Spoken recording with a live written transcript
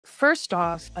First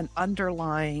off, an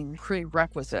underlying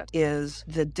prerequisite is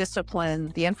the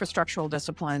discipline, the infrastructural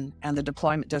discipline, and the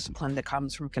deployment discipline that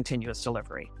comes from continuous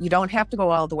delivery. You don't have to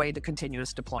go all the way to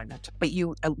continuous deployment, but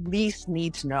you at least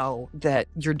need to know that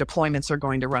your deployments are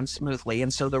going to run smoothly.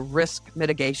 And so the risk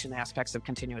mitigation aspects of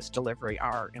continuous delivery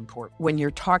are important. When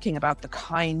you're talking about the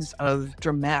kinds of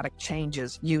dramatic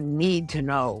changes, you need to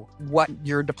know what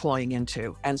you're deploying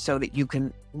into, and so that you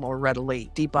can more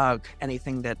readily debug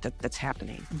anything that's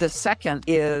happening. The second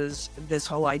is this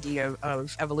whole idea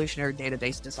of evolutionary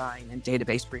database design and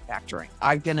database refactoring.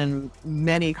 I've been in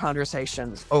many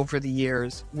conversations over the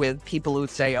years with people who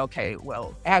say, okay,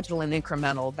 well, agile and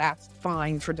incremental, that's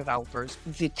fine for developers.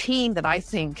 The team that I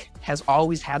think has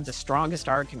always had the strongest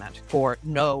argument for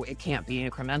no, it can't be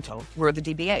incremental were the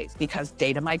DBAs, because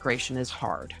data migration is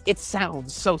hard. It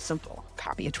sounds so simple.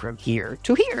 Copy it from here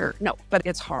to here. No, but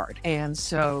it's hard. And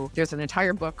so there's an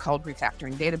entire book called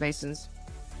Refactoring Databases.